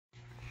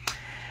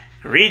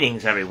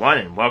Greetings, everyone,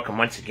 and welcome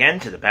once again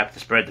to the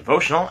Baptist Bread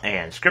devotional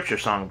and scripture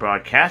song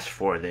broadcast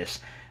for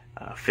this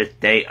 5th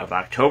day of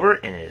October,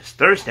 and it is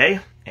Thursday,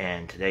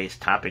 and today's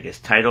topic is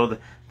titled,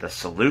 The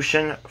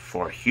Solution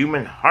for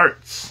Human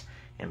Hearts.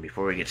 And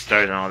before we get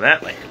started on all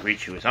that, I'd like to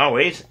greet you as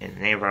always in the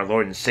name of our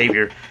Lord and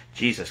Savior,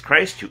 Jesus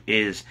Christ, who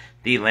is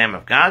the Lamb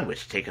of God,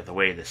 which taketh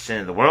away the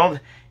sin of the world,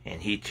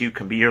 and He too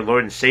can be your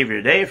Lord and Savior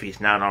today if He's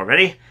not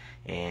already.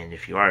 And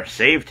if you are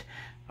saved,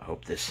 I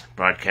hope this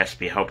broadcast will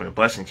be a help and a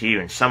blessing to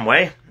you in some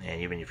way.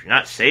 And even if you're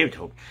not saved,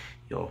 hope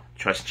you'll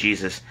trust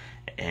Jesus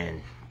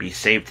and be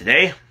saved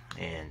today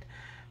and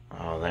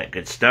all that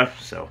good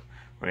stuff. So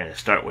we're going to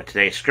start with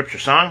today's scripture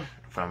song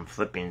from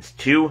Philippians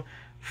 2,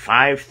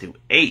 5 through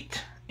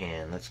 8.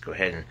 And let's go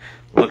ahead and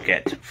look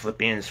at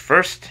Philippians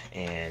first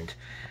and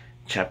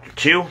chapter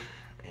 2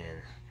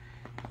 and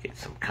get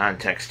some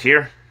context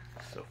here.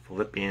 So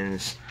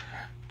Philippians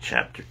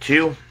chapter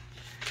 2.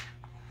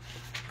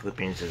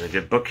 Philippians is a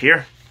good book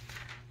here.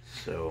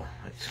 So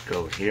let's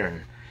go here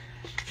and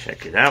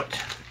check it out.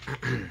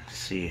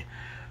 See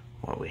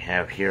what we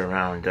have here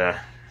around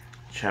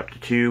chapter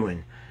 2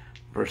 and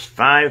verse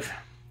 5.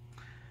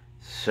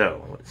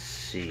 So let's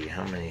see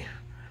how many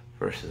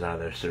verses are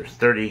there. So there's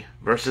 30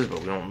 verses,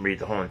 but we won't read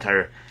the whole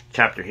entire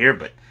chapter here,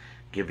 but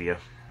give you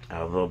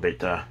a little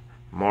bit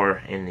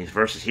more in these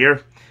verses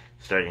here.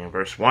 Starting in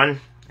verse 1,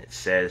 it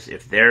says,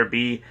 If there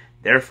be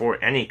therefore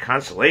any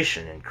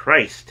consolation in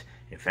Christ,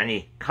 if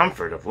any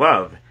comfort of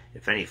love,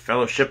 if any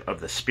fellowship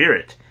of the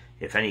Spirit,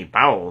 if any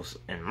bowels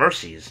and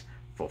mercies,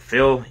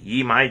 fulfill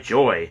ye my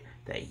joy,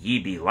 that ye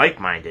be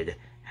like-minded,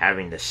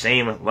 having the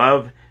same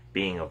love,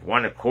 being of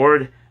one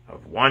accord,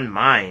 of one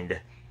mind.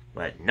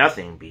 Let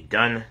nothing be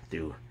done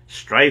through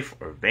strife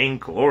or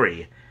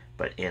vainglory,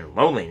 but in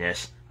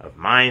lowliness of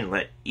mind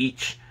let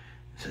each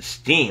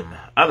esteem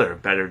other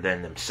better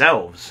than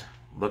themselves.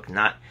 Look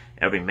not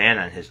every man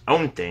on his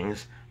own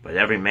things, but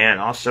every man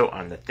also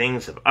on the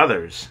things of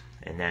others.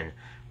 And then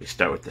we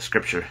start with the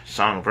scripture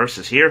song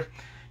verses here.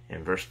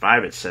 In verse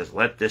 5 it says,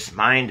 Let this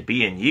mind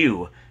be in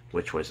you,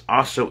 which was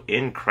also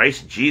in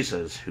Christ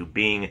Jesus, who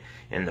being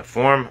in the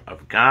form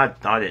of God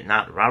thought it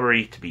not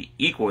robbery to be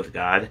equal with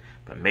God,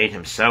 but made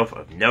himself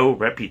of no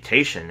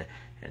reputation,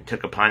 and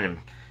took upon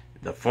him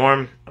the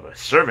form of a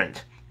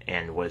servant,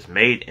 and was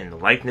made in the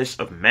likeness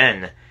of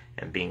men,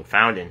 and being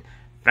found in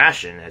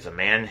fashion as a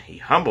man, he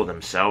humbled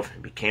himself,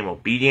 and became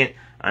obedient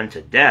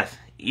unto death,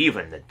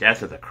 even the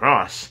death of the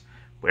cross.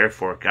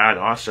 Wherefore God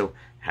also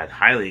hath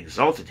highly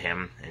exalted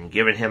him, and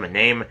given him a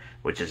name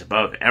which is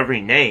above every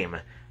name,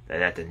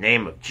 that at the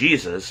name of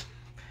Jesus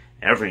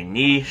every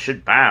knee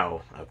should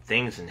bow, of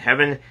things in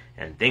heaven,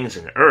 and things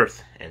in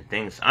earth, and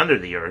things under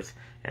the earth,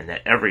 and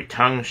that every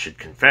tongue should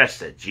confess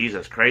that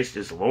Jesus Christ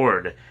is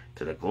Lord,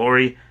 to the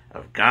glory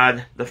of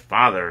God the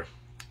Father.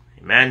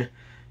 Amen.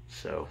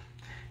 So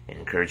I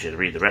encourage you to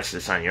read the rest of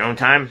this on your own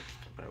time,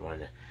 but I wanted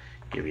to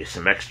give you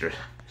some extra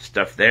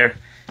stuff there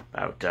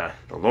about the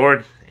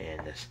Lord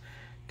and this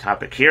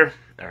topic here,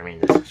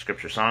 this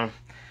scripture song.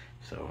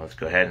 So let's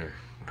go ahead and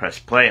press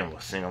play, and we'll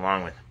sing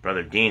along with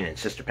Brother Dean and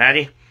Sister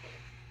Patty.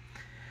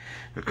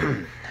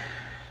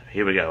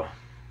 Here we go.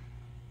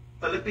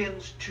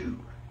 Philippians 2,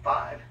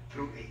 5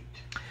 through 8.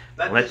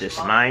 Let this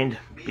mind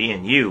be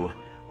in you,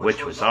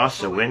 which was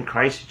also in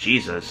Christ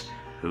Jesus,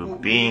 who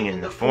being in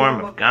the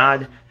form of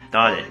God,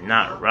 thought it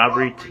not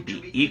robbery to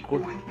be equal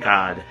with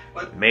God,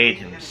 but made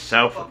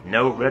himself of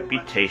no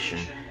reputation,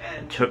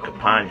 and took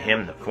upon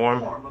him the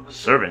form of a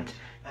servant,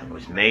 and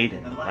was made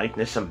in the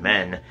likeness of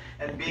men.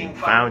 And being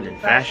found in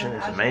fashion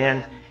as a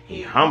man,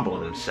 he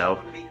humbled himself,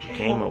 and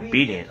became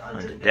obedient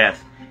unto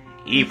death,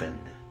 even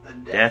the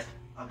death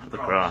of the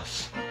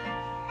cross.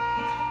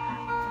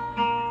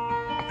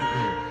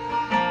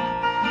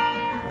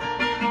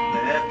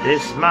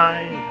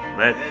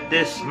 Let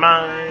this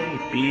mind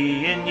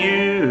be in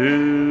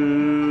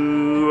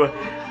you,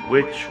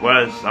 which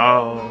was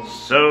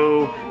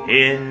also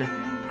in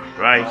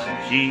Christ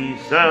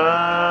Jesus,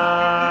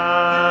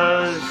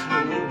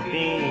 who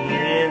being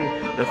in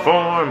the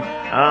form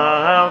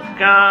of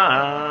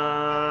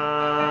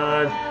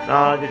God,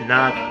 thought it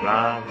not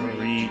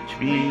robbery to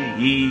be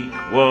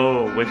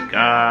equal with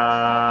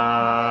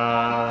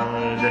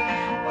God,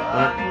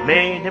 but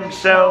made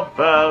himself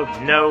of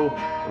no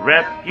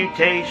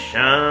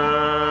reputation,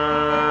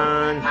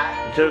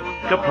 took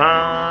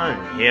upon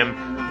him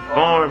the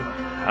form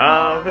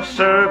of a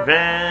servant,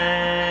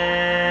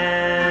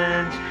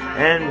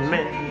 and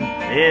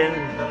in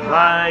the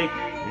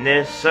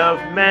likeness of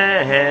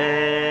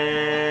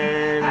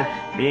men,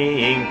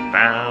 being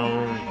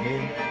found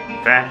in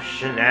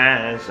fashion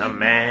as a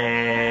man,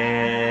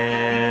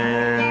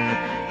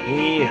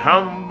 he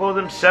humbled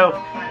himself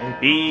and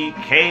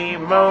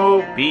became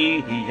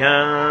obedient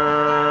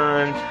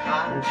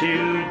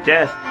unto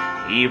death,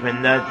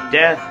 even the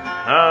death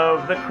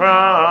of the cross.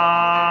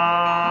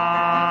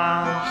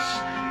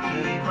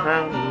 He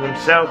humbled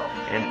himself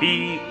and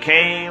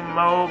became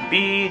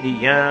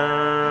obedient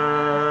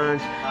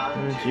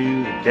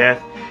unto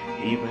death,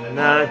 even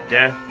the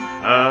death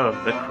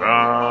of the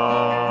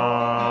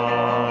cross.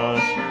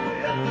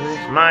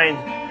 mind,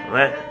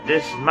 let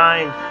this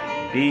mind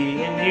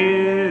be in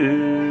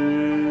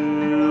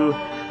you,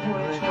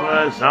 which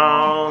was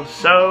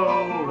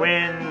also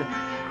in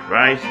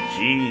Christ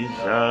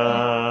Jesus.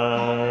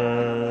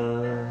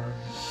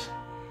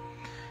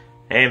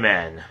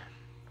 Amen.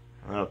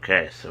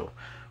 Okay, so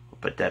we'll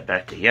put that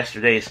back to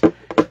yesterday's, and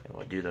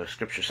we'll do those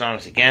scripture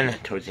songs again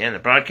towards the end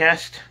of the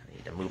broadcast. I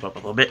need to move up a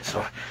little bit,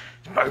 so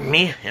pardon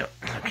me. Yep.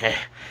 Okay,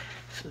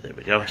 so there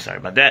we go. Sorry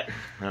about that.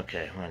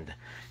 Okay, I wanted to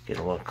get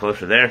a little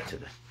closer there to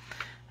the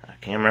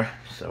camera.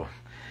 So,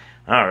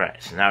 all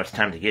right, so now it's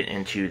time to get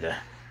into the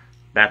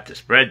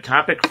Baptist Bread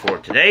topic for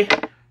today,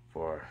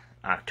 for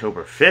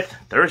October 5th,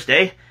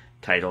 Thursday,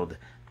 titled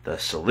The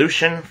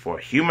Solution for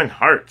Human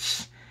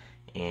Hearts.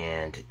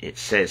 And it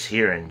says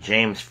here in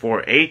James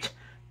 4:8,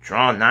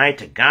 draw nigh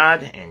to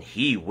God, and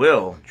he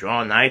will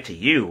draw nigh to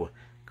you.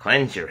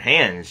 Cleanse your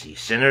hands, ye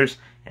sinners,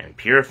 and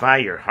purify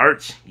your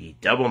hearts, ye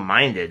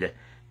double-minded.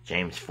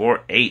 James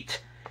 4:8.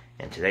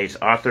 And today's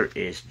author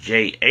is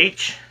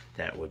J.H.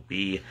 That would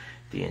be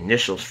the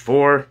initials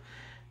for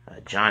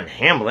John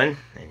Hamlin,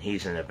 and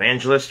he's an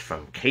evangelist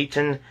from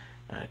Canton,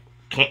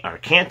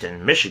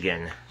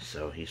 Michigan.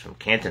 So he's from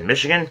Canton,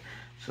 Michigan.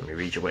 So let me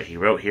read you what he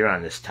wrote here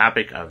on this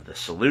topic of the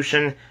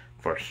solution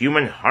for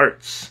human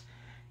hearts.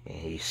 And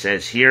he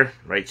says here,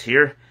 writes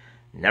here,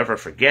 never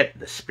forget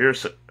the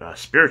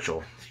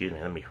spiritual, excuse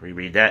me, let me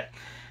reread that.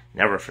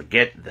 Never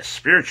forget the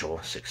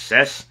spiritual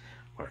success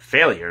or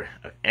failure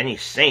of any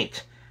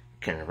saint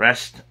can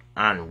rest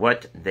on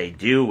what they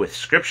do with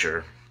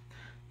Scripture.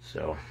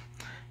 So,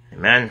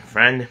 amen,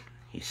 friend.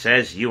 He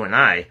says you and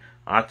I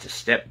ought to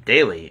step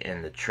daily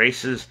in the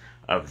traces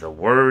of the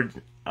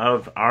Word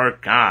of our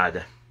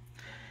God.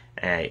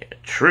 A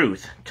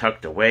truth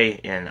tucked away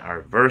in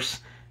our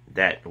verse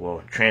that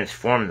will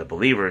transform the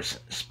believer's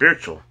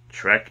spiritual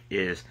trek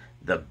is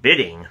the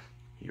bidding.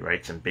 He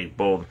writes in big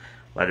bold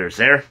letters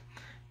there.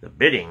 The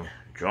bidding,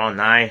 draw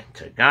nigh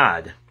to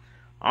God.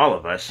 All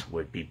of us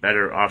would be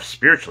better off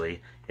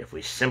spiritually if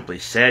we simply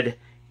said,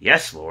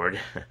 yes, Lord,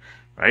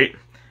 right,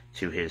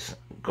 to his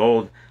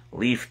gold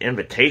leaf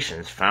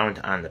invitations found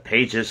on the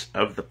pages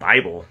of the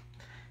Bible.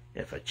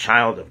 If a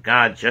child of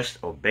God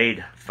just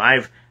obeyed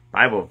 5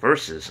 Bible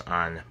verses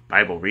on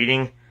Bible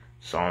reading,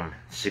 Psalm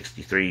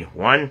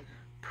 63:1,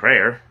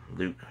 prayer,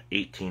 Luke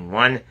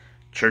 18:1,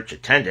 church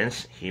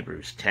attendance,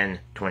 Hebrews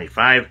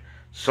 10:25,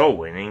 soul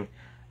winning,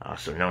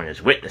 also known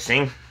as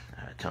witnessing,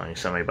 telling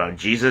somebody about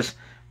Jesus,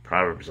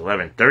 Proverbs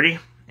 11:30,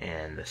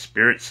 and the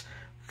Spirit's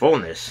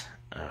fullness,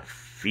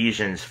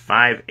 Ephesians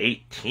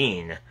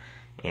 5:18.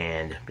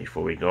 And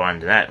before we go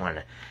on to that, I want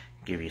to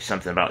give you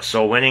something about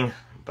soul winning,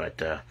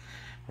 but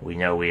we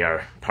know we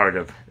are part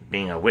of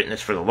being a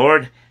witness for the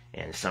Lord,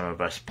 and some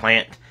of us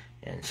plant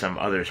and some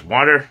others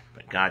water,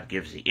 but God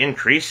gives the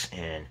increase,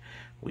 and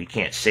we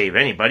can't save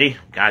anybody.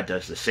 God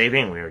does the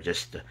saving. We are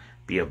just to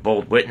be a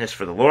bold witness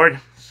for the Lord,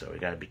 so we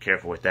got to be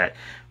careful with that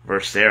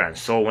verse there on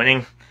soul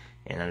winning,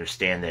 and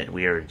understand that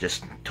we are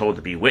just told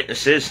to be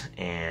witnesses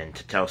and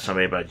to tell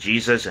somebody about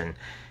Jesus, and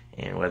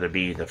whether it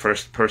be the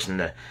first person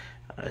to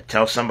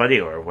tell somebody,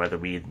 or whether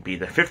we be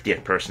the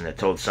 50th person that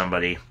told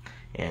somebody,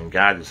 and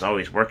God is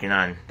always working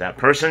on that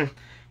person,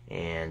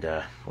 and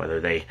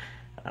whether they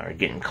are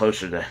getting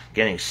closer to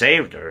getting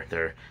saved or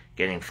they're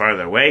getting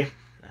farther away,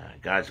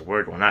 God's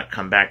word will not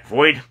come back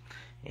void,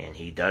 and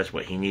he does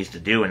what he needs to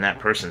do in that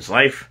person's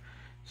life.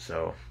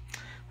 So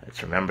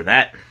let's remember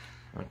that.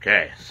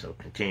 Okay, so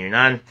continuing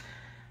on,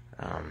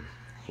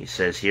 he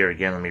says here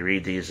again, let me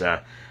read these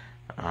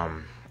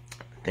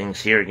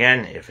things here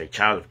again. If a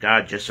child of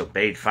God just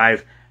obeyed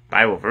 5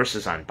 Bible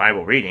verses on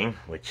Bible reading,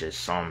 which is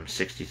Psalm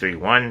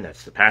 63:1,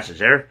 that's the passage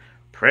there,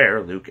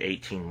 prayer, Luke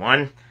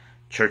 18:1,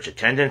 church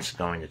attendance,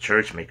 going to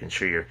church, making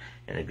sure you're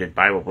in a good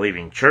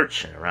Bible-believing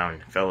church and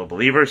around fellow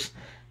believers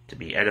to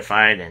be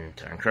edified and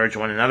to encourage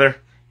one another,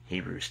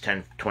 Hebrews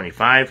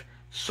 10:25,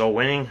 soul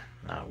winning,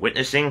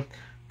 witnessing,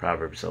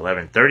 Proverbs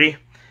 11:30,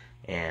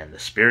 and the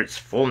Spirit's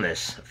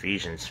fullness,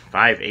 Ephesians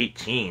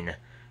 5:18,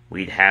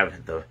 we'd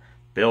have the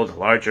build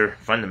larger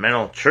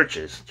fundamental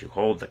churches to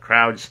hold the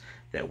crowds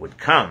that would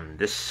come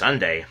this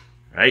Sunday,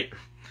 right?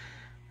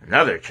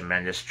 Another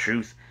tremendous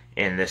truth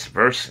in this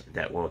verse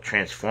that will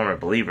transform a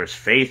believer's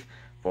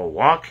faithful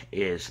walk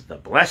is the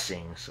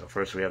blessing. So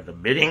first we have the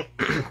bidding,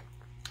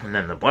 and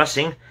then the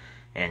blessing,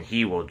 and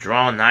he will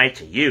draw nigh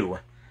to you.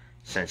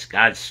 Since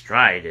God's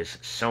stride is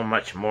so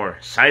much more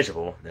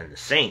sizable than the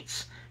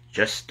saints,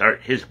 just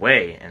start his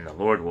way, and the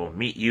Lord will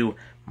meet you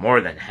more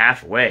than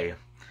halfway.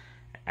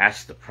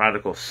 Ask the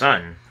prodigal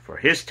son for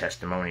his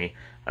testimony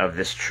of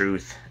this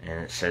truth,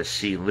 and it says,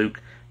 see Luke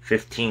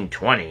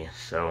 15:20.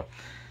 So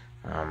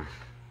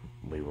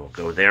we will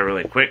go there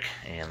really quick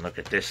and look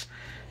at this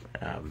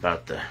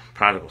about the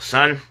prodigal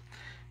son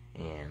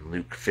in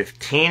Luke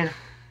 15.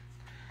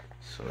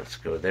 So let's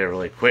go there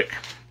really quick.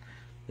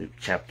 Luke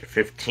chapter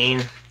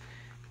 15,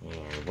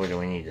 and where do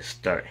we need to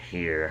start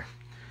here?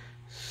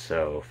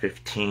 So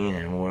 15,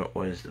 and what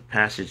was the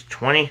passage?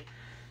 20.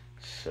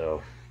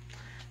 So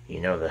you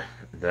know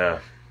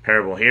the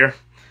parable here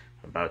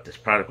about this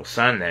prodigal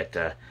son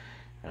that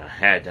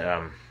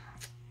had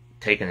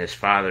taken his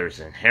father's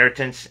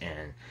inheritance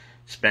and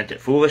spent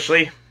it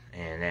foolishly,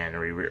 and then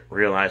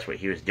realized what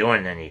he was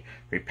doing, and he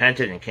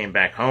repented and came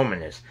back home,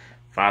 and his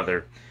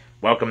father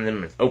welcomed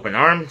him with open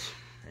arms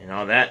and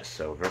all that.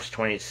 So verse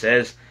 20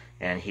 says,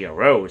 "And he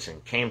arose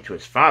and came to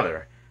his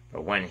father,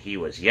 but when he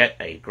was yet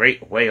a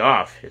great way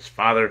off, his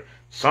father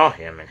saw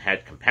him and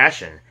had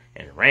compassion,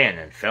 and ran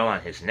and fell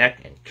on his neck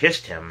and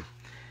kissed him."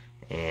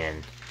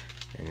 And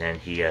then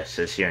he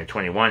says here in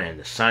 21, "And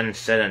the son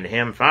said unto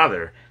him,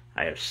 Father,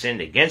 I have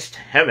sinned against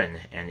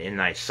heaven and in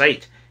thy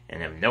sight,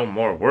 and am no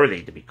more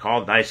worthy to be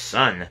called thy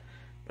son.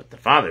 But the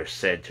father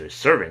said to his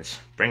servants,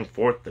 Bring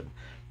forth the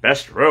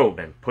best robe,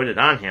 and put it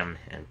on him,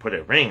 and put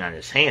a ring on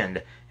his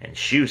hand, and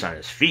shoes on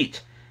his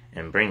feet,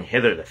 and bring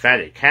hither the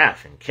fatted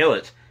calf, and kill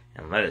it,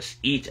 and let us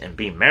eat and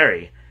be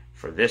merry.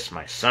 For this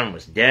my son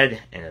was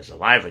dead, and is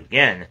alive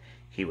again.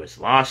 He was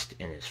lost,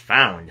 and is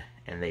found.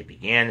 And they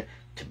began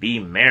to be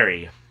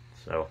merry."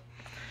 So,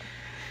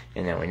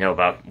 and then we know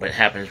about what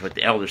happens with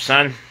the elder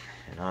son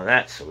and all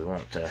that, so we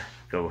won't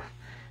go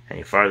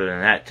any farther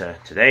than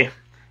that today.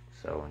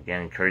 So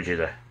again, encourage you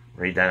to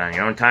read that on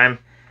your own time.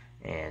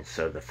 And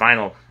so the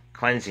final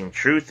cleansing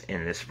truth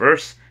in this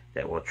verse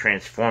that will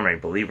transform a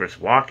believer's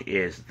walk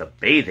is the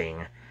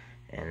bathing.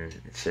 And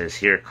it says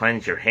here,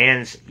 "Cleanse your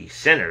hands, ye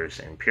sinners,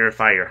 and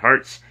purify your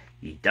hearts,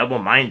 ye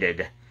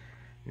double-minded."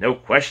 No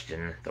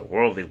question, the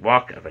worldly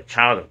walk of a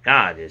child of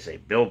God is a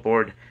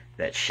billboard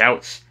that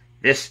shouts,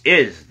 "This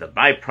is the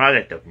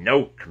byproduct of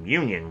no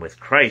communion with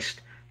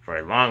Christ for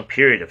a long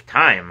period of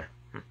time."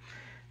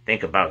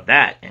 Think about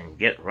that and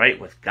get right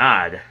with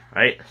God,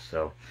 right?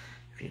 So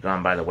if you've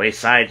gone by the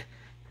wayside,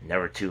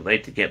 never too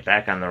late to get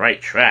back on the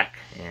right track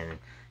and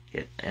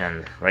get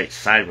on the right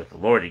side with the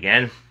Lord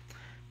again.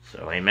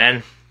 So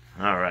amen.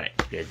 All right,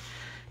 good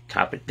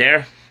topic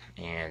there.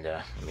 And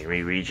let me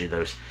reread you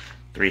those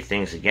three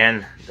things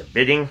again. The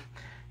bidding,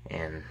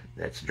 and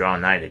that's draw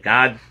nigh to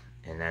God.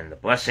 And then the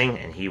blessing,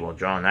 and he will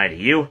draw nigh to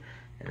you.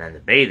 And then the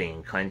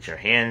bathing, cleanse your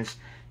hands,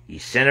 ye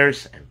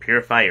sinners, and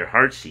purify your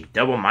hearts, ye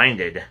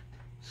double-minded.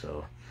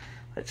 So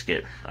let's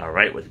get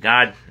right with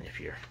God if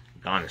you're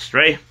gone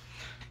astray.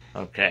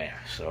 Okay,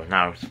 so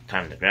now it's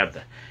time to grab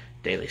the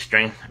Daily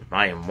Strength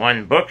Volume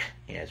 1 book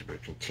as we're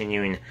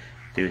continuing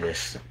through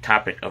this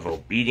topic of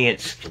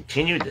obedience.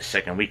 Continued the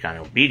second week on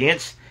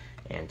obedience,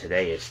 and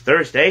today is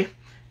Thursday,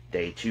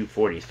 day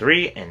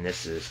 243, and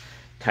this is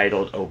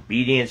titled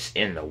Obedience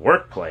in the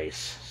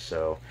Workplace.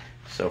 So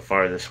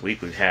far this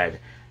week we've had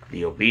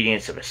the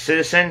obedience of a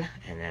citizen,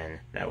 and then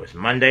that was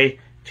Monday.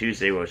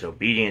 Tuesday was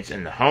obedience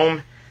in the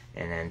home,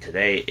 and then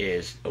today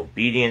is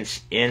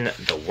obedience in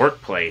the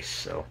workplace.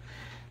 So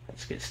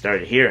let's get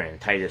started here in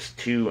Titus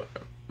 2,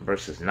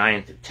 verses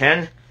 9 to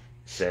 10. It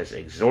says,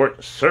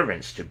 "Exhort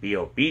servants to be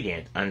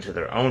obedient unto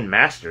their own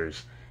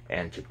masters,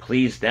 and to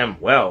please them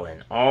well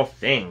in all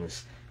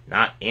things,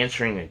 not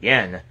answering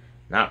again,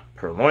 not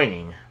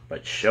purloining,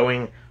 but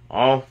showing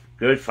all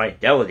good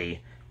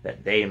fidelity,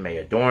 that they may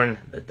adorn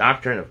the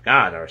doctrine of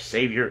God our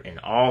Savior in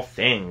all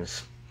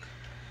things."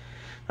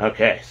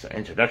 Okay, so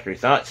introductory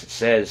thoughts. It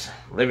says,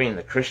 living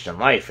the Christian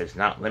life is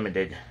not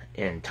limited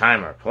in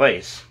time or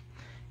place.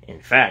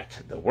 In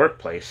fact, the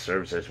workplace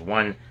serves as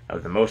one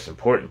of the most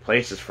important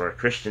places for a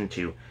Christian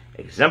to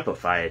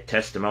exemplify a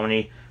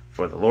testimony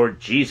for the Lord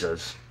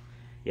Jesus.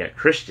 Yet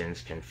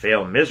Christians can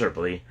fail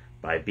miserably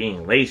by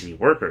being lazy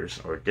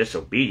workers or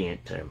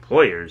disobedient to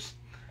employers.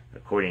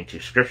 According to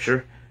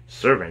Scripture,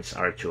 servants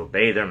are to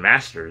obey their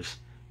masters,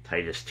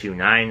 Titus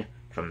 2:9,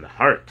 from the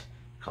heart,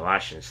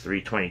 Colossians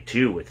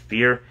 3:22, with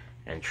fear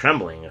and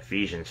trembling,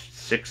 Ephesians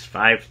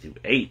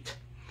 6:5-8.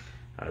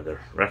 Are the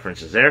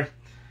references there?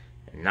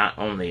 And not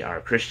only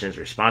are Christians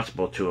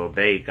responsible to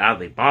obey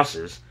godly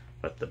bosses,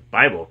 but the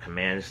Bible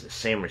commands the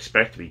same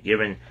respect to be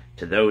given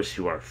to those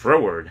who are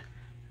froward.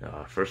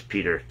 1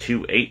 Peter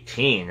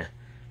 2:18,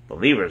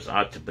 believers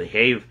ought to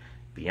behave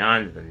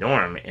beyond the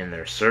norm in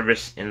their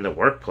service in the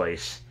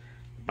workplace.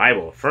 The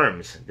Bible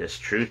affirms this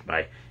truth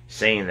by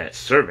saying that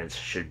servants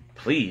should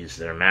please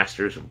their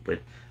masters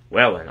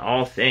well in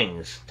all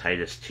things,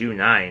 Titus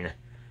 2:9.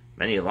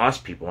 Many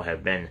lost people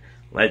have been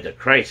led to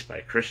Christ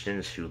by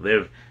Christians who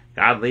live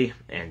godly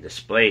and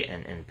display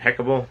an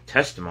impeccable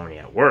testimony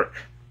at work.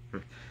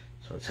 So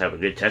let's have a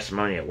good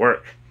testimony at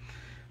work.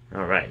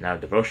 All right, now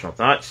devotional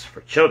thoughts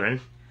for children.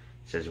 It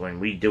says, when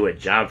we do a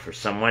job for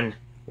someone,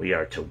 we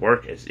are to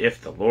work as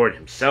if the Lord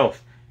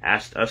himself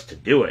asked us to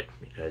do it,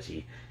 because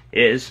he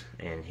is,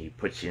 and he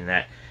puts you in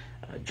that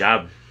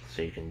job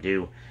so you can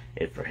do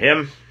it for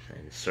him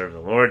and serve the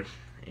Lord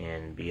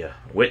and be a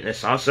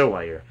witness also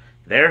while you're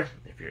there,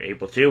 if you're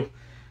able to,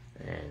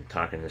 and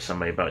talking to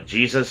somebody about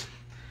Jesus.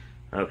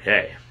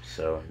 Okay,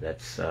 so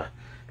that's that,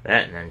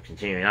 and then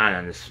continuing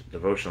on this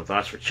devotional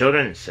thoughts for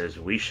children, it says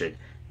we should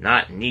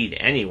not need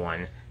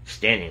anyone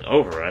standing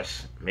over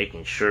us,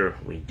 making sure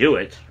we do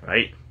it,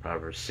 right?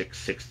 Proverbs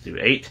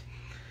 6:6-8.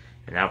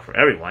 And now for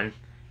everyone, it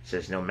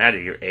says no matter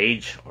your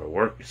age or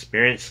work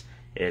experience,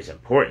 it is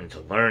important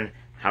to learn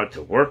how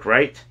to work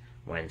right.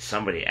 When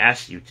somebody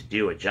asks you to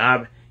do a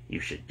job, you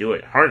should do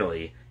it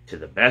heartily to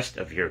the best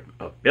of your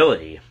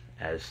ability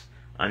as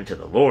unto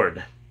the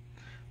Lord.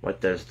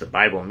 What does the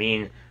Bible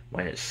mean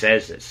when it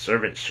says that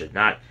servants should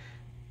not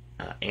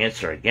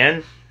answer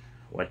again?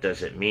 What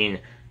does it mean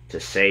to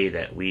say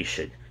that we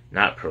should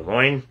not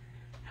purloin?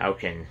 How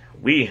can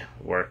we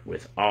work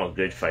with all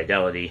good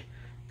fidelity?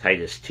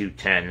 Titus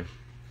 2:10.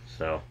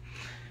 So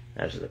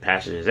those are the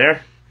passages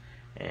there.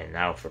 And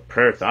now for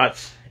prayer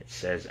thoughts, it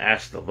says,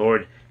 ask the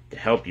Lord to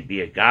help you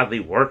be a godly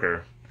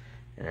worker,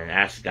 and then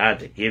ask God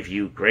to give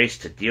you grace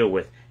to deal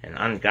with an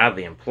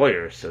ungodly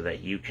employer so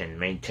that you can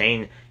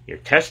maintain your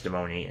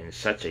testimony in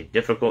such a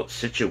difficult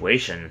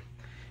situation.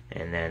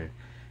 And then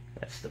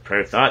that's the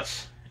prayer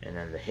thoughts. And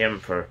then the hymn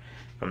from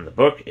the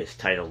book is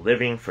titled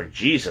Living for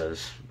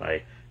Jesus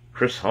by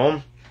Chris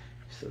Holm.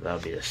 So that'll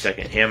be the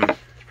second hymn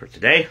for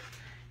today.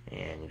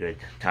 And good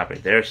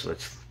topic there. So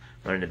let's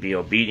learn to be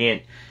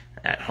obedient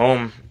at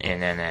home,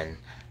 and then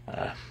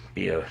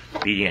be an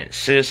obedient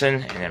citizen,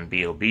 and then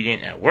be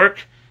obedient at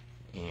work.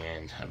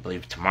 And I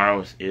believe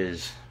tomorrow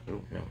is...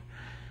 Oh, no.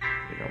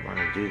 We don't want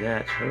to do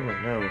that. Oh,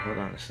 no. Hold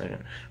on a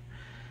second.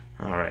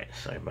 Alright,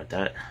 sorry about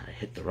that. I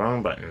hit the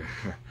wrong button.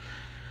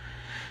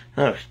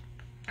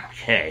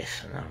 Okay,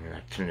 so now I'm going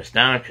to turn this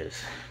down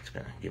because it's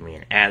going to give me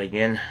an ad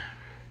again.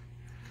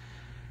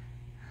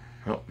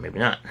 Oh, maybe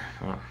not.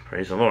 Oh,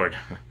 praise the Lord.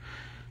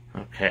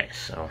 Okay,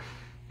 so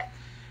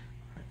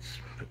let's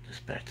put this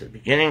back to the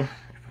beginning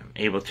if I'm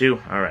able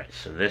to. Alright,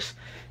 so this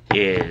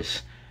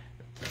is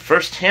the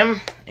first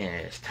hymn, and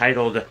it's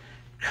titled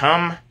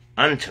Come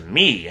Unto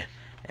Me.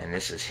 And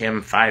this is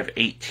hymn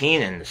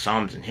 518 in the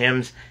Psalms and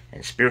Hymns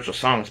and Spiritual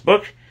Songs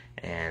book.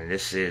 And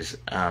this is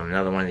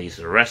another one of these,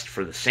 the Rest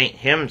for the Saint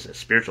hymns, a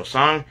spiritual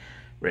song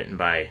written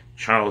by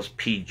Charles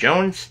P.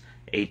 Jones,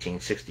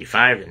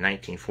 1865 to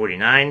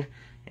 1949.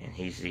 And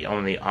he's the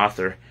only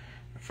author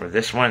for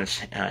this one,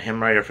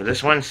 hymn writer for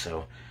this one.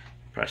 So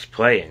press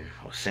play and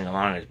we'll sing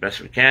along as best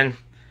we can.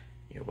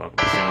 You're welcome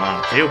to sing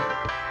along too.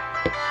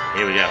 So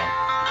here we go.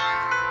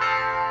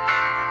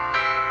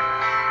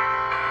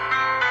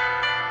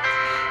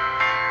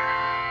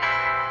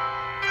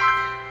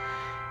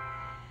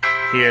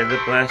 Hear the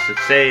blessed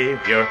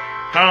Savior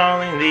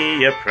calling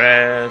the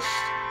oppressed.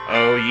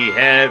 O ye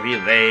heavy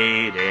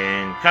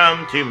laden,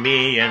 come to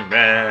me and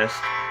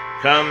rest.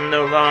 Come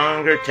no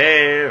longer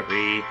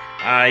tarry,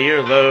 I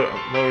your load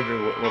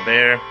will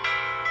bear.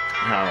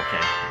 Oh,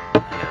 okay. I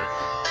gotta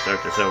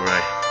start this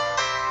over.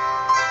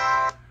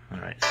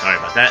 Alright, sorry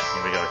about that.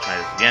 Here we go, try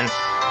this again.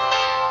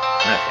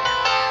 Okay.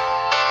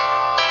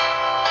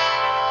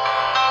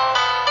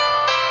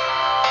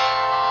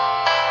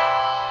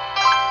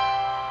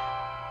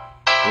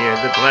 Hear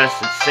the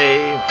blessed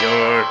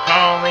Savior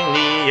calling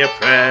the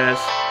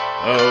oppressed.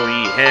 O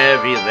ye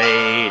heavy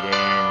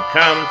laden,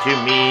 come to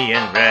me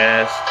and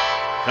rest.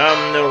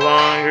 Come no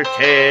longer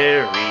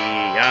tarry,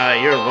 I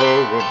your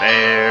load will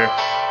bear.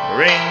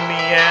 Bring me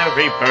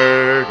every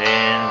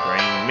burden,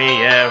 bring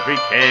me every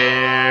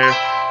care.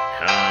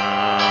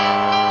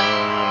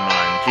 Come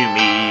unto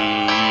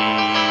me,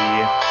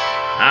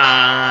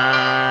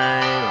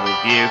 I will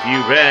give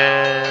you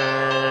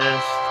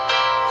rest.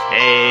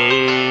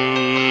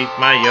 Take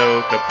my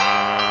yoke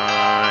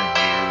upon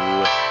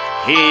you,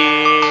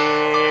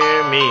 hear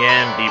me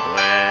and be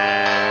blessed.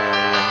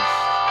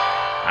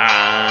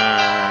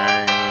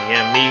 I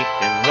am meek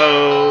and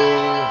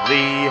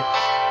lowly,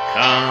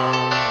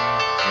 come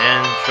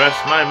and trust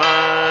my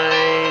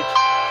might.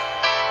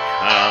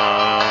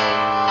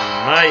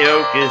 Come, my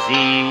yoke is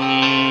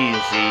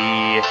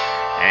easy,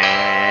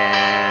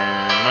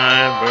 and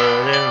my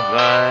burden's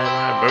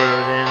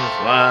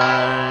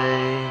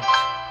light.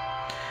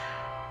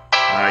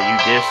 Are you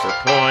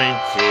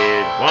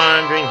disappointed,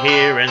 wandering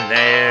here and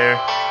there,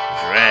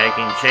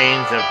 dragging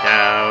chains of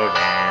doubt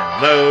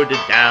and loaded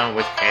down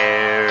with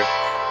care?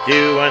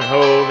 Do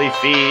unholy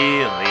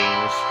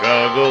feelings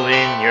struggle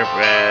in your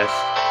breast?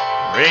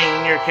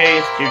 Bring your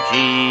case to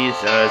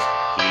Jesus,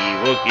 He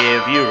will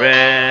give you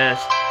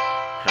rest.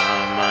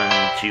 Come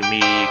unto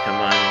me,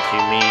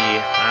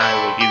 I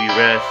will give you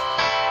rest.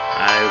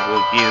 I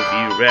will give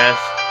you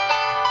rest.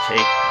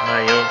 Take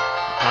my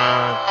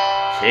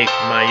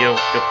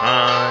yoke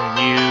upon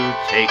you,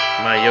 take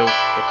my yoke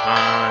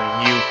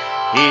upon you.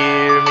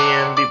 Hear me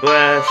and be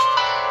blessed,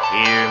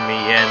 hear me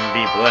and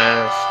be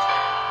blessed.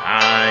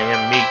 I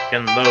am meek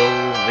and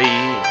lowly,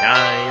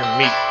 I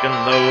am meek and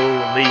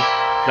lowly.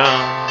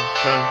 Come,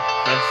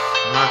 trust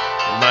my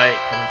might,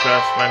 come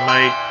trust my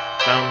might.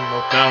 Come,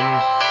 oh come,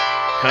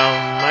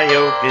 come, my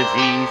yoke is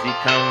easy.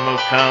 Come,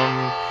 oh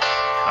come,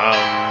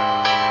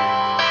 come.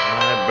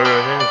 My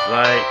burden's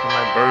light,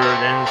 my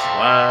burden's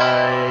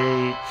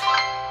light.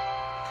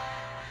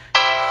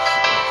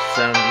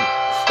 Some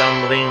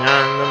stumbling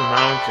on the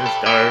mountains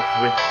dark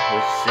with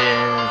sin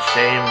and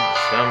shame,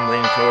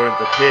 stumbling toward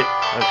the pit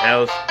of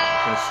hell's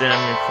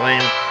consuming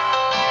flame.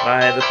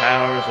 By the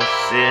powers of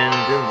sin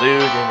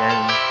deluded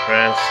and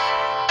oppressed,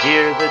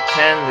 hear the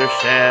tender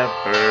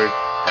shepherd,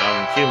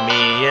 come to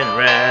me and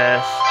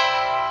rest.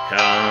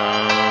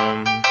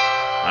 Come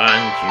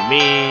unto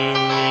me,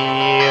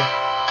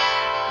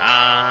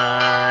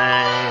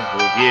 I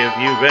will give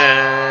you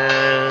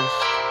rest.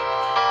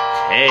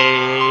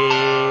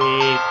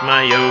 Take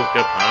my yoke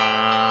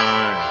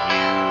upon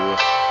you.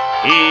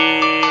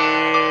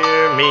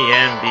 Hear me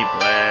and be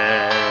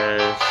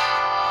blessed.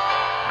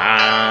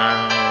 I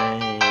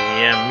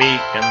am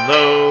meek and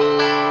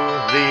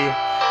lowly.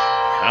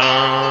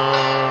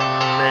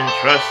 Come and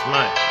trust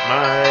my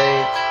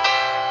might.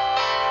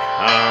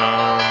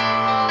 Come,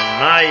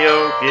 my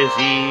yoke is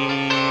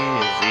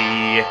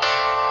easy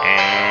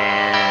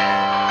and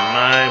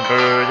my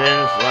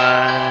burden's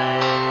light.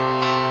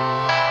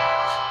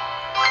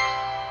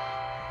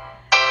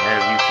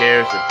 Have you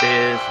cares of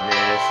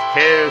business,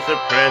 cares of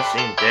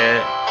pressing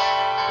debt,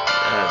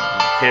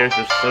 cares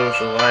of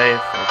social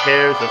life, and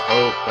cares of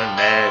hope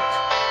unmet?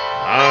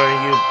 Are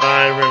you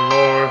by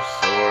remorse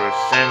or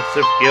sense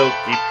of guilt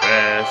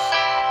depressed?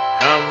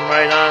 Come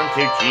right on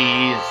to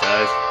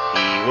Jesus,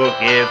 He will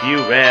give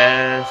you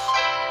rest.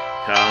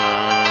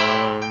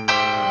 Come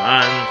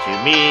unto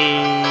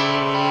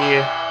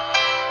me,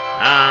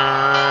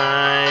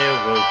 I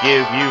will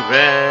give you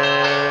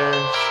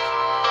rest.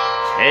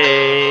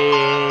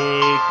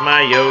 Take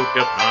my yoke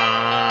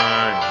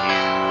upon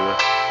you.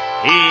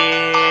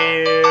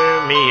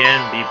 Hear me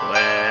and be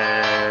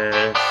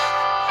blessed.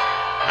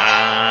 I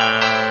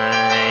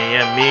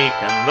am meek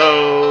and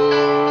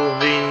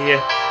lowly.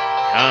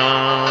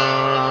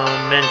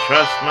 Come and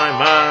trust my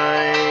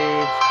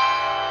might.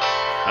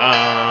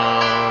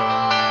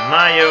 Come,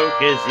 my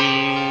yoke is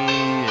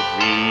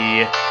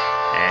easy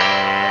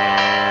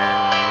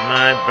and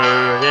my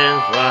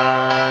burden's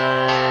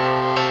light.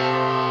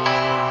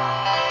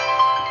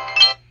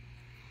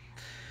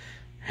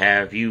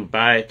 Have you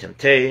by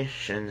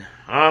temptation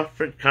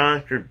offered,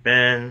 conquered,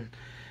 been?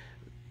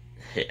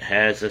 It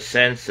has a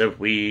sense of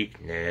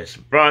weakness,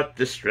 brought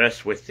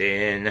distress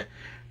within.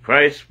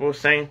 Christ will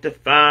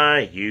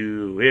sanctify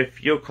you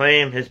if you'll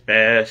claim His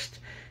best.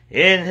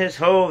 In His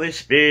Holy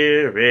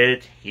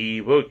Spirit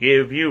He will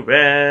give you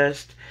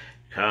rest.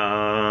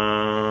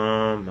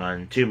 Come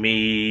unto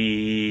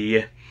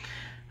me,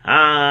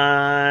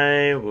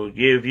 I will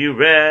give you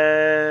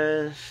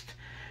rest.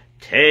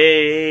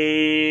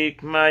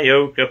 Take my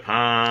yoke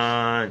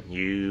upon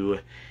you.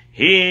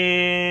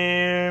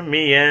 Hear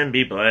me and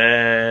be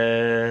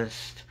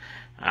blessed.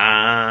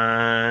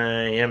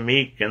 I am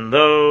meek and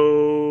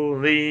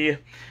lowly.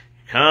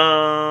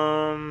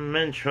 Come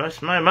and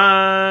trust my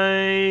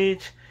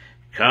might.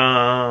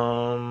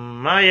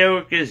 Come, my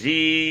yoke is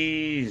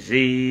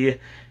easy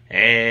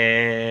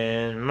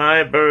and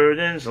my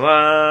burden's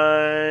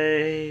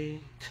light.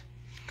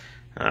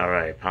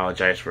 Alright,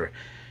 apologize for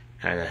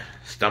kind of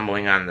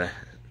stumbling on the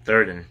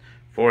third and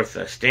fourth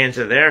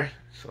stanza there.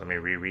 So let me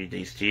reread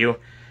these to you.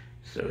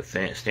 So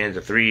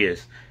stanza 3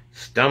 is,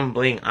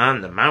 stumbling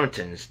on the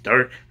mountains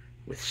dark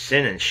with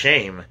sin and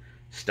shame,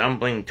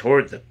 stumbling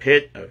toward the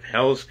pit of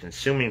hell's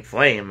consuming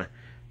flame,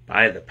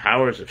 by the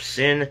powers of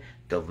sin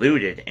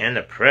deluded and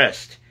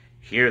oppressed,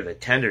 hear the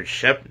tender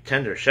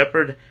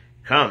shepherd,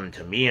 come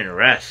to me and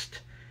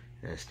rest.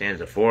 And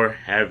stanza 4,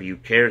 have you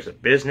cares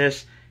of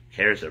business,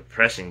 cares of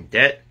pressing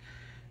debt,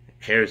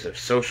 cares of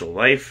social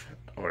life,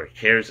 or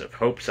cares of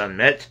hopes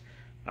unmet?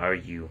 Are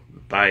you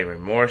by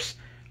remorse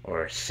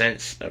or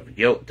sense of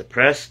guilt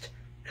depressed?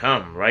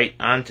 Come right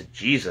on to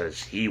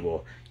Jesus, He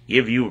will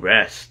give you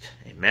rest.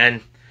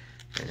 Amen.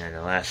 And then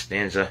the last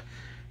stanza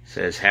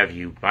says, have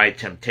you by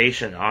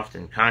temptation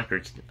often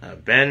conquered,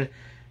 been?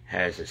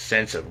 Has a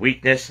sense of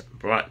weakness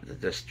brought the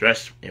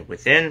distress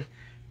within?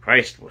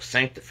 Christ will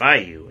sanctify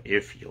you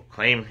if you'll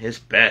claim His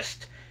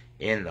best.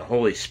 In the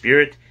Holy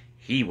Spirit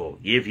He will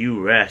give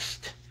you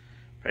rest.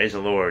 Praise the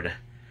Lord.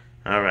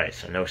 Alright,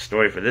 so no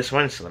story for this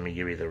one, so let me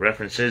give you the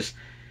references.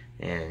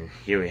 And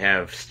here we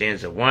have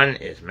stanza 1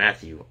 is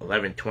Matthew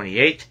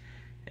 11:28,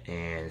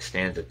 and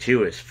stanza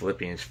 2 is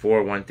Philippians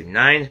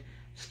 4:1-9,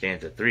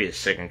 stanza 3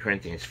 is 2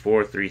 Corinthians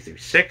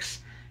 4:3-6,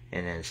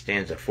 and then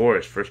stanza 4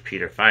 is 1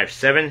 Peter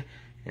 5:7,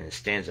 and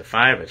stanza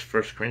 5 is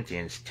 1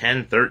 Corinthians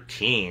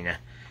 10:13.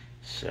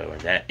 So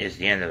that is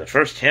the end of the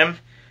first hymn,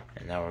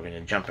 and now we're going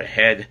to jump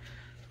ahead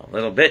a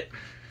little bit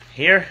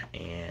here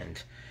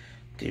and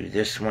do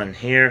this one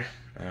here.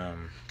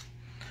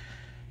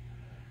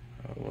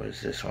 What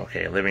is this?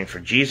 Okay, Living for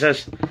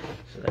Jesus.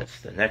 So that's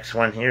the next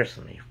one here.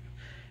 So let me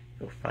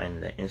go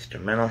find the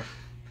instrumental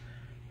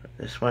for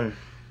this one.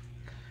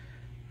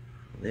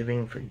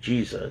 Living for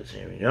Jesus.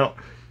 Here we go.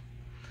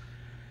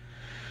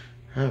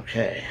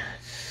 Okay,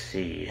 let's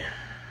see.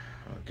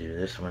 I'll do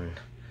this one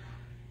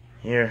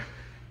here.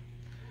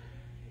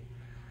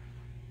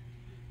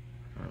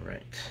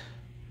 Alright.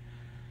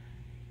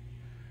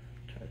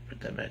 Try to put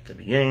that back at the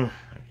beginning.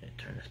 Okay,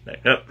 turn this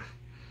back up.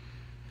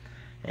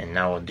 And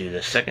now we'll do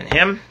the second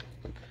hymn,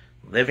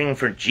 Living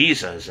for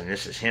Jesus, and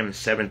this is hymn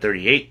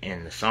 738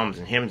 in the Psalms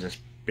and Hymns and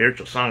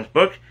Spiritual Songs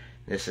book.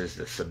 This is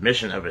the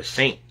submission of the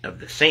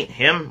saint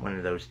hymn, one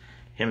of those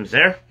hymns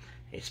there,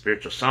 a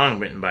spiritual song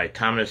written by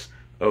Thomas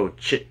O.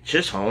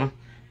 Chisholm,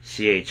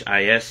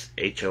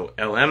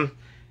 Chisholm,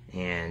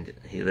 and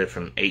he lived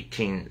from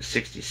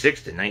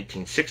 1866 to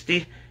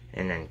 1960,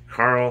 and then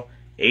Carl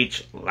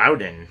H.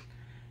 Loudon,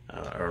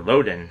 or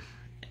Loden,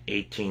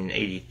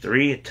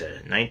 1883 to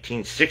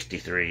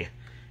 1963.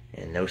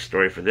 And no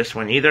story for this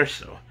one either,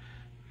 so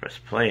press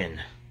play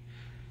and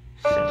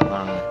sing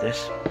along with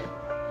this.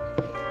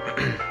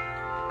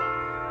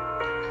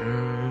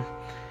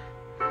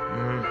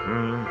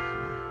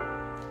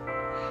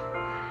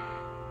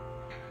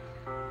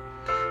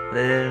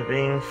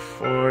 Living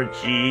for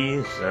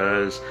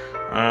Jesus,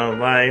 a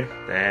life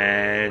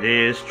that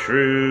is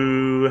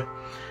true,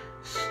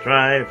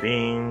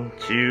 striving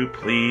to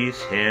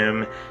please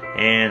Him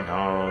in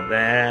all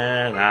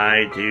that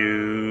I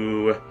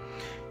do,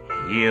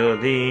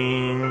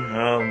 yielding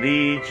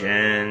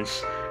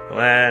allegiance,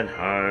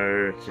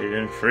 glad-hearted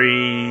and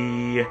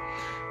free.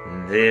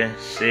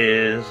 This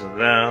is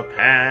the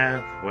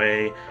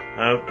pathway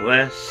of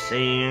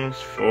blessings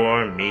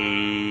for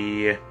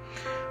me.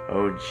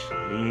 O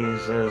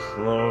Jesus,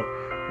 Lord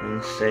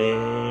and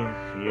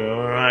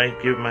Savior, I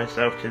give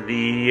myself to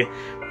Thee,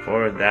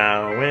 for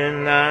Thou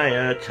in Thy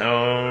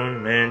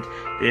atonement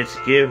didst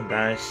give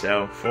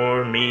Thyself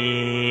for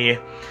me.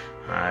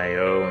 I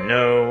owe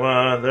no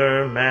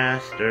other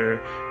master,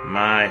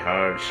 my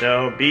heart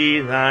shall be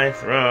Thy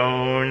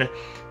throne.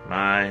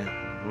 My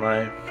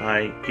life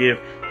I give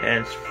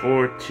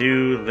henceforth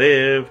to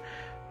live,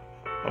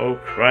 O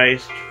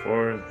Christ,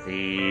 for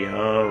Thee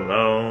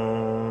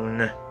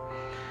alone.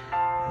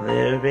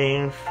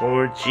 Living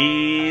for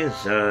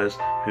Jesus,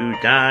 who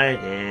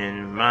died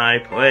in my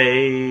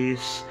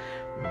place,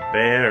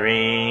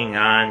 bearing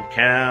on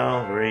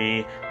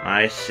Calvary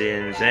my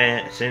sin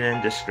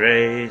and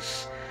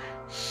disgrace.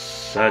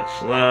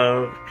 Such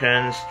love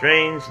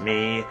constrains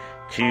me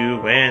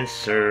to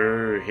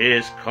answer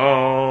His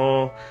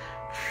call,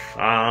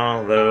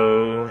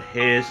 follow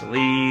His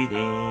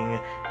leading,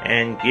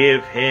 and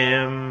give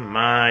Him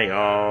my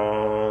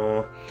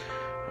all.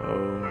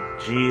 O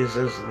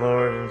Jesus,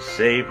 Lord and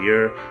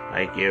Savior,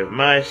 I give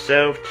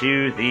myself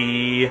to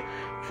Thee,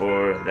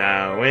 for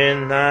Thou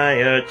in Thy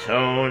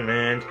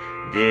atonement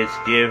didst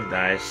give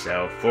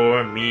Thyself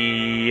for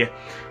me.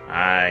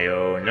 I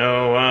owe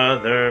no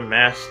other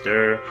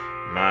master,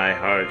 my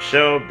heart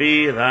shall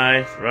be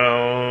Thy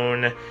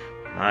throne.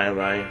 My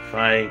life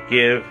I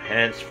give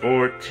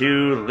henceforth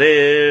to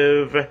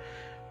live,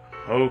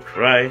 O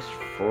Christ,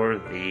 for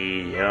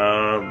Thee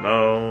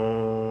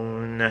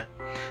alone.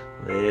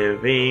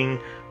 Living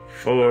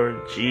for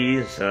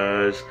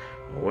Jesus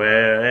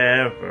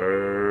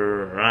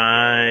wherever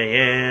I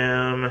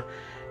am,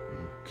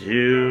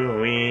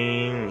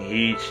 doing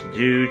each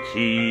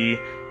duty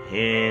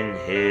in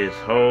His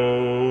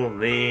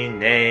holy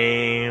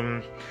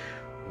name,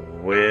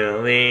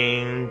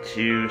 willing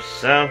to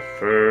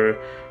suffer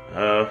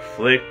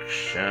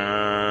affliction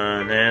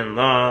and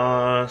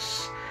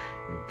loss,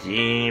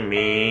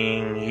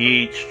 deeming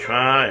each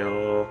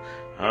trial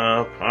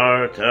a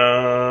part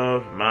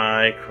of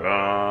my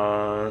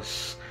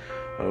cross.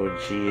 O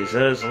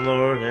Jesus,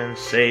 Lord and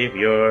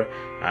Savior,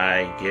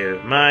 I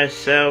give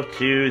myself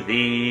to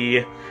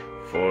Thee,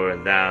 for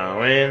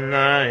Thou in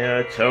Thy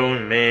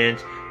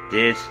atonement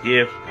didst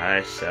give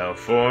Thyself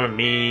for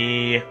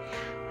me.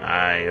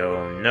 I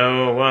owe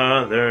no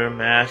other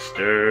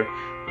master,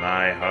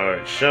 my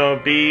heart shall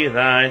be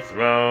Thy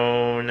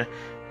throne.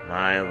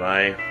 My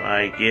life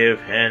I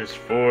give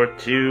henceforth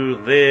to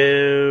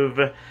live,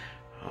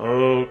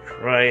 O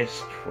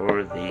Christ,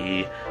 for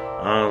Thee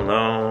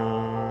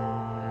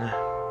alone.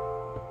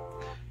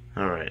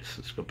 Alright, so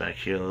let's go back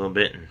here a little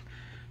bit and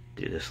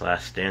do this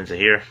last stanza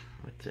here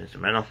with the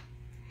instrumental.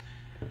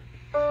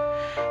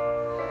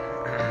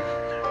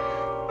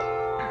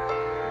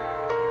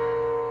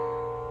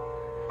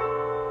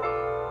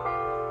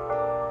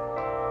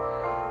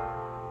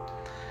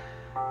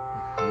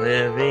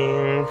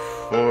 Living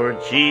for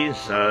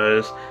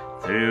Jesus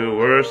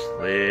through earth's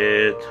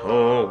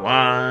little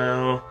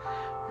while,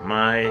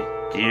 my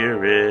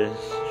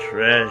dearest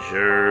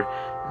treasure,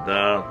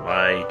 the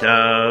light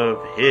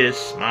of His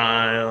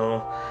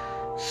smile.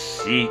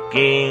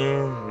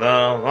 Seeking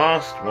the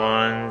lost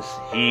ones,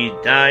 He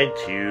died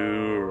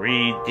to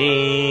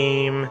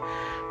redeem,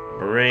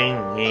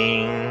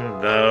 bringing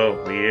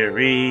the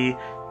weary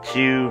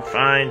to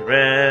find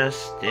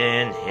rest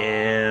in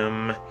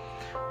Him.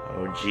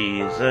 O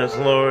Jesus,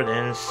 Lord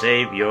and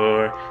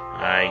Savior,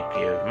 I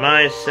give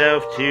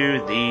myself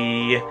to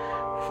Thee,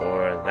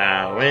 for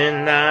Thou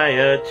in Thy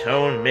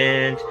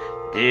atonement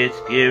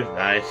didst give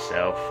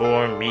Thyself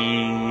for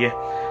me.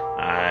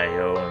 I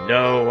owe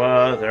no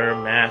other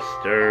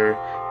master,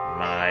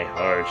 my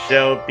heart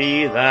shall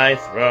be Thy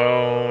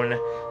throne.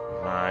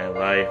 My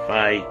life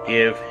I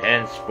give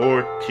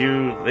henceforth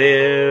to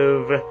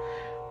live,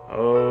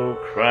 O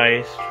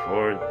Christ,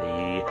 for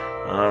Thee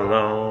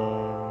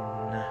alone.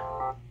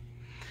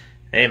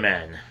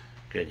 Amen.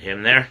 Good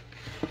hymn there.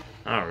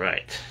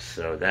 Alright,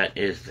 so that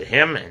is the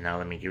hymn, and now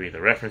let me give you the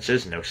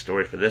references. No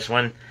story for this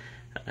one.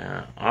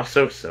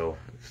 Also, so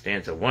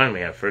stanza 1,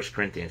 we have 1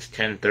 Corinthians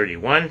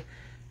 10:31,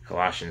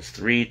 Colossians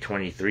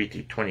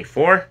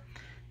 3:23-24.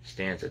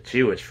 Stanza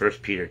 2 is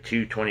 1 Peter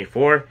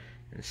 2:24,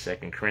 and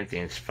 2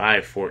 Corinthians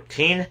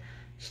 5:14.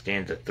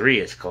 Stanza 3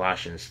 is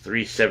Colossians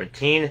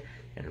 3:17,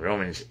 and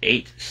Romans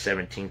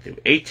 8:17 through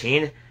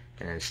 18.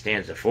 And then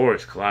stanza 4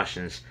 is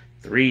Colossians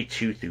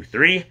 3:2 through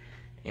 3,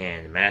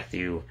 and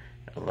Matthew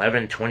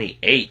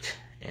 11:28,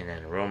 and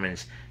then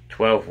Romans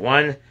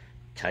 12:1,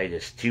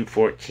 Titus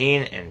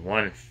 2:14, and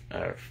 1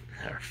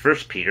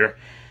 Peter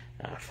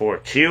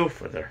 4:2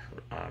 for the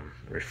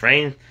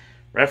refrain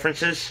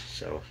references.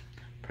 So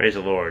praise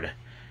the Lord.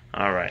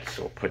 All right,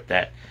 so we'll put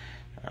that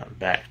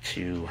back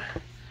to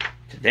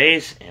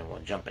today's, and we'll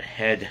jump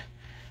ahead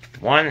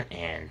one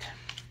and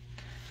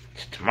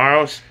to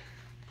tomorrow's.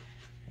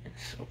 And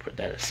so we'll put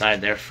that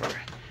aside there for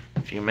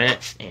a few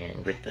minutes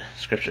and get the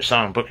scripture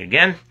song book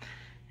again,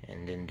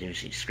 and then do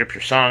these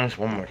scripture songs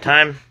one more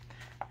time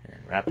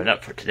and wrap it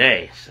up for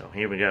today. So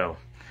here we go.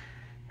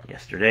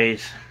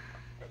 Yesterday's.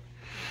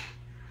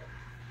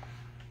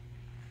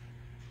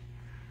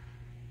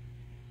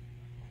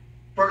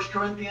 First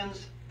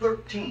Corinthians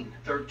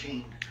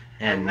 13:13.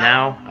 And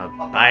now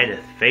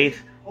abideth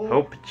faith,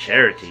 hope,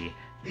 charity,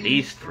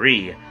 these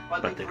three,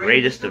 but the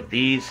greatest of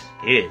these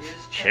is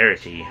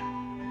charity.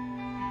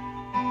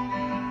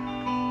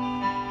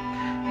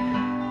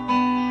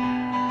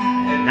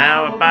 And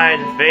now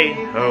abideth faith,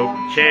 hope,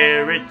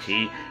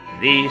 charity,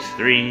 these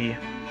three.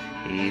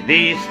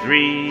 These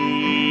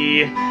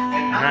three.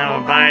 And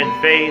now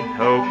abideth faith,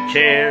 hope,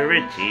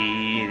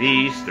 charity,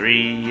 these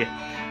three.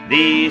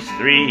 These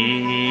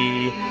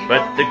three,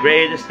 but the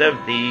greatest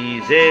of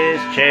these is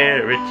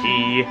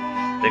charity.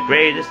 The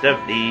greatest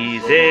of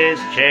these is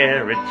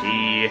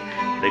charity.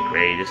 The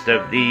greatest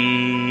of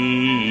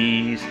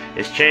these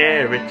is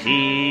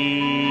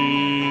charity.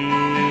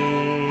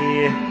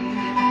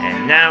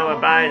 And now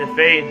abideth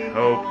faith,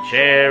 hope,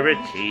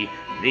 charity,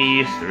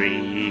 these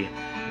three.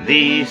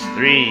 These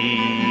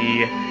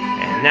three.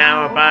 And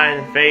now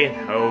abideth faith,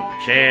 hope,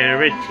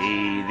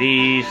 charity,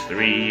 these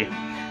three.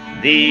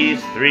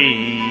 These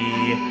three,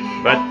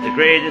 but the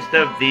greatest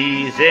of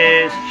these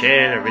is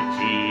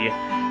charity.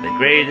 The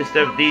greatest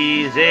of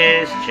these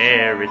is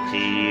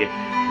charity.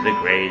 The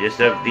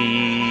greatest of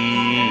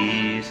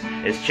these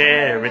is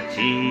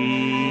charity.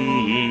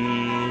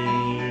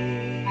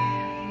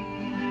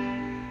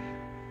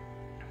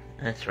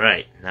 That's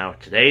right. Now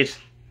today's,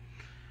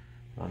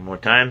 one more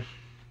time.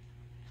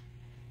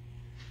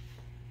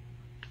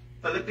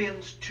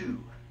 Philippians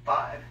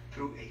 2:5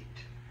 through 8.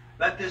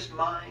 Let this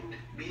mind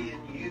be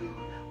in you,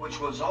 which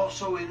was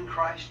also in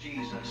Christ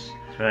Jesus,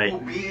 right. Who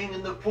being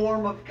in the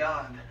form of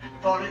God,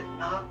 thought it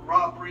not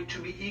robbery to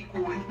be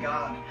equal with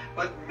God,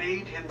 but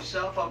made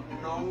himself of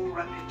no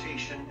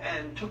reputation,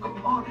 and took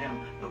upon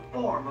him the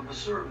form of a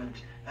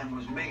servant, and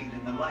was made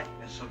in the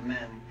likeness of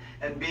men.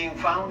 And being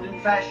found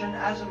in fashion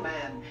as a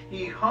man,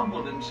 he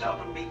humbled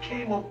himself and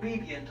became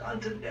obedient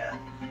unto death,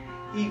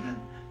 even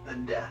the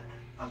death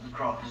of the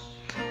cross.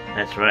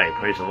 That's right.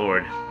 Praise the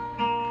Lord.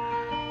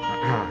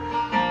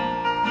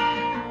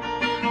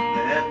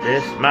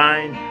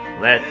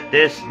 Let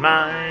this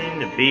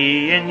mind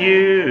be in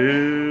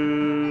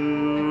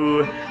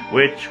you,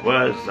 which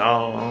was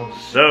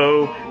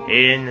also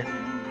in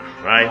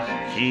Christ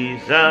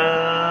Jesus,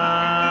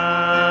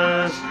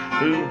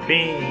 who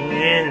being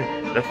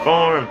in the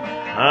form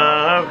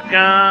of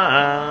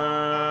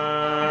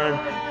God,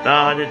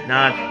 thought it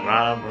not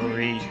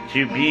robbery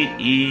to be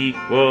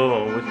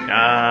equal with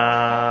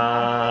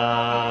God,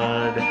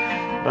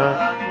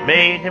 but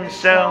made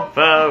himself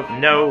of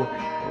no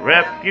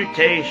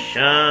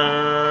reputation,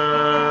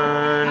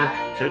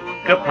 took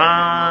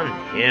upon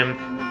him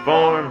the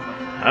form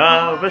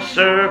of a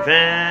servant,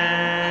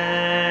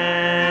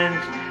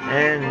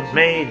 and was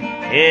made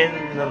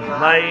in the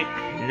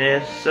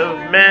likeness of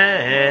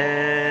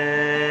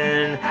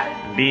men,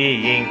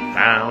 being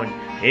found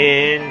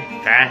in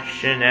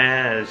fashion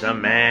as a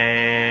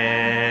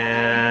man.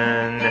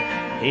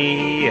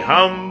 He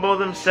humbled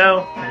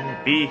himself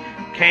and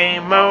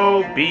became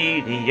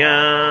obedient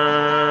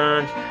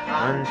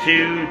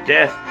unto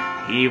death,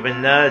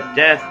 even the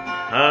death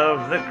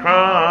of the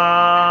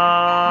cross.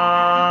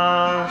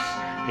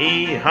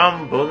 He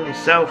humbled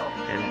himself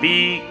and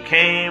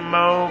became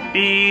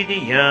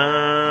obedient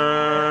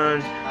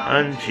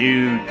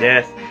unto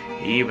death,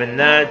 even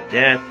the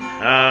death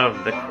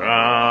of the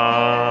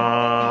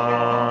cross.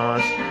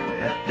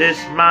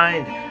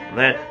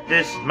 Let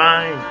this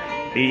mind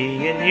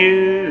be in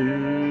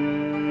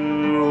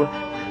you,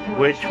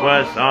 which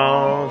was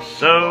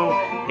also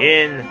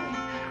in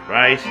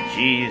Christ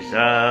Jesus.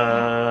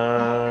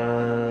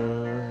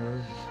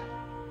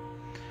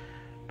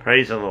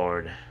 Praise the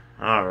Lord.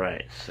 All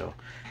right, so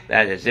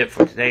that is it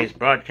for today's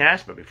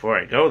broadcast. But before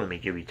I go, let me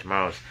give you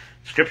tomorrow's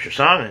scripture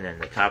song, and then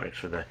the topics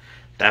for the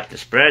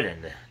Baptist Bread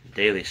and the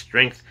Daily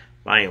Strength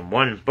Volume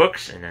 1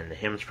 books, and then the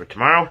hymns for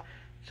tomorrow.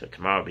 So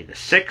tomorrow will be the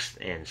 6th,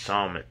 and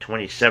Psalm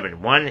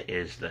 27:1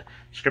 is the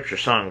scripture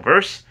song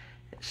verse.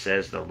 It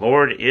says, "The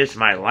Lord is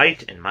my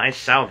light and my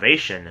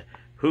salvation.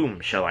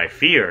 Whom shall I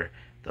fear?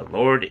 The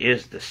Lord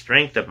is the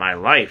strength of my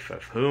life.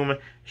 Of whom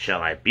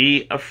shall I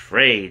be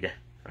afraid?"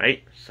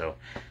 Right? So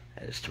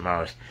that is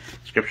tomorrow's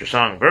scripture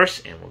song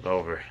verse, and we'll go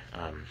over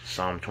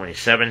Psalm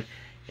 27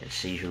 and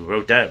see who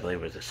wrote that. I believe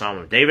it was the Psalm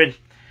of David.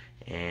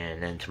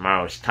 And then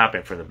tomorrow's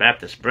topic for the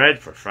Baptist Bread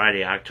for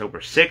Friday, October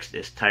 6th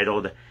is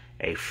titled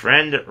A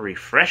Friend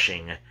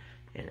Refreshing.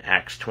 In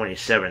Acts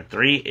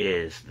 27:3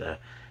 is the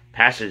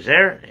passage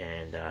there.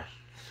 And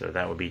so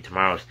that will be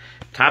tomorrow's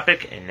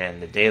topic. And then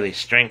the Daily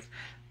Strength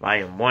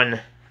Volume 1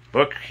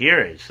 book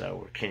here is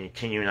we're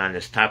continuing on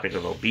this topic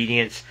of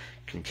obedience.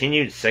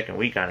 Continued second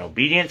week on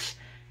obedience.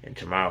 And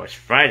tomorrow is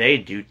Friday,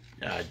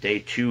 day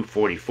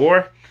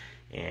 244.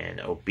 And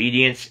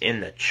obedience in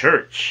the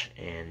church.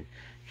 And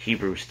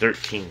Hebrews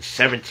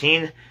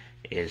 13:17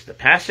 is the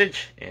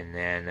passage. And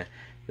then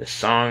the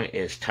song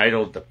is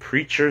titled The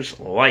Preacher's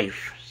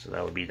Life. So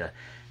that will be the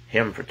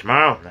hymn for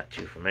tomorrow. I'm not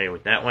too familiar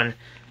with that one.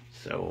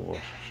 So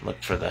we'll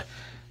look for the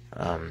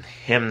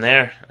hymn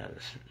there,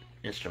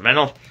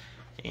 instrumental,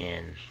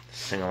 and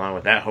sing along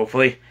with that,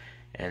 hopefully.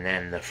 And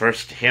then the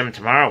first hymn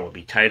tomorrow will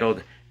be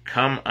titled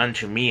Come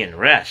Unto Me and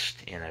Rest.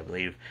 And I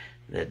believe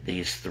that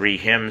these three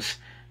hymns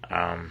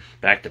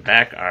back to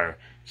back are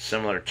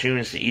similar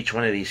tunes to each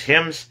one of these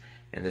hymns.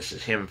 And this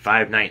is hymn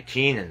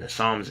 519 in the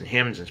Psalms and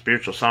Hymns and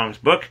Spiritual Songs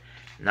book.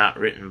 Not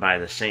written by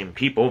the same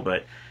people,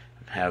 but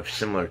have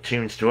similar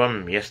tunes to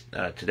them. Yes,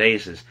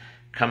 today's is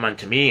Come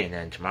Unto Me, and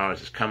then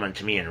tomorrow's is Come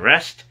Unto Me and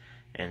Rest.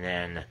 And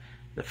then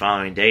the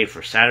following day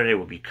for Saturday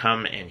will be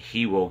Come and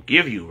He Will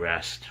Give You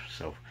Rest.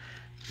 So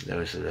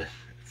those are the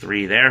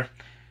three there.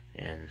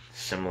 And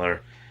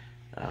similar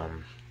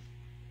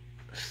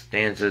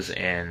stanzas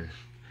and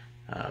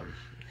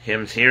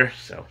hymns here.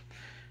 So,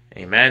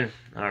 amen.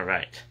 All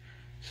right.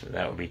 So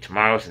that will be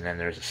tomorrow's. And then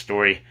there's a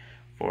story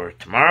for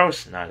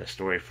tomorrow's. Not a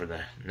story for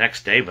the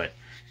next day, but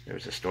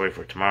there's a story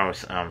for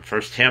tomorrow's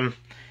first hymn.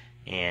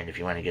 And if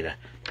you want to get a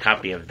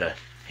copy of the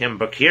hymn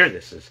book here,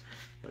 this is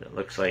what it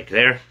looks like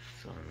there.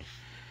 So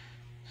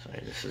sorry,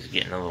 this is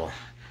getting a little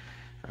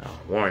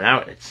worn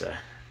out. It's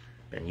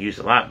been used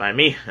a lot by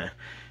me.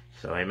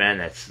 So amen,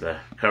 that's the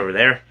cover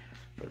there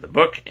for the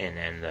book. And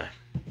then the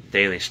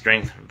Daily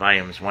Strength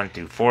volumes 1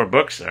 through 4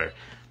 books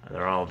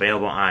they're all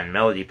available on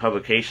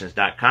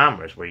melodypublications.com,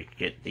 where you can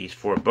get these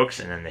 4 books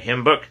and then the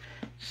hymn book.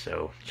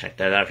 So check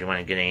that out if you want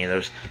to get any of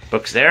those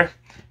books there.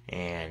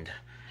 And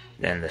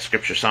then the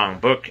Scripture Song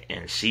book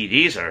and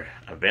CDs are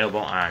available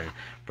on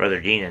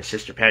Brother Dean and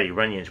Sister Patty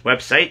Runyon's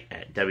website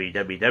at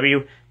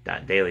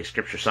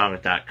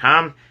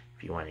www.dailyscripturesongs.com.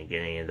 If you want to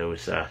get any of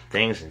those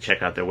things and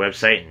check out their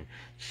website and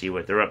see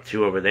what they're up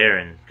to over there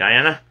in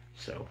Guyana.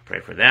 So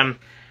pray for them.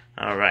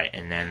 All right,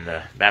 and then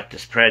the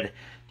Baptist Bread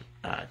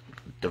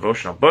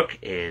devotional book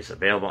is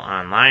available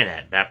online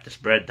at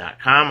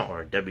baptistbread.com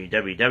or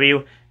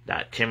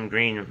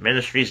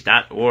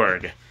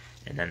www.timgreenministries.org.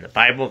 And then the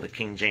Bible, the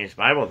King James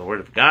Bible, the Word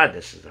of God.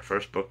 This is the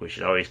first book we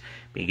should always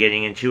be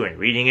getting into and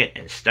reading it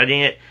and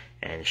studying it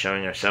and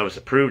showing ourselves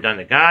approved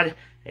unto God,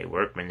 a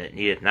workman that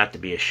needeth not to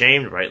be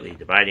ashamed, rightly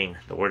dividing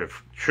the word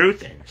of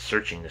truth and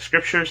searching the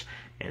Scriptures,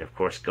 and of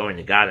course going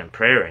to God in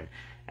prayer and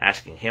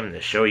asking Him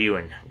to show you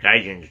and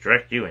guide you and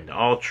direct you into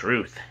all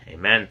truth.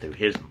 Amen. Through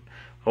His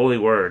holy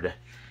word.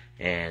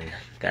 And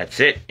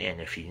that's it.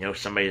 And if you know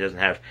somebody who doesn't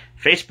have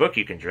Facebook,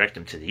 you can direct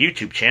them to the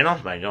YouTube channel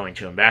by going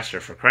to Ambassador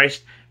for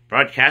Christ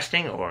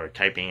Broadcasting or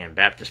typing in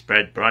Baptist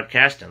Bread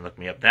Broadcast and look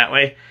me up that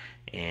way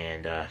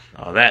and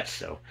all that.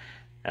 So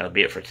that'll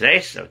be it for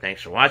today. So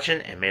thanks for watching,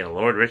 and may the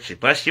Lord richly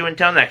bless you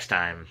until next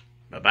time.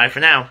 Bye-bye for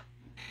now.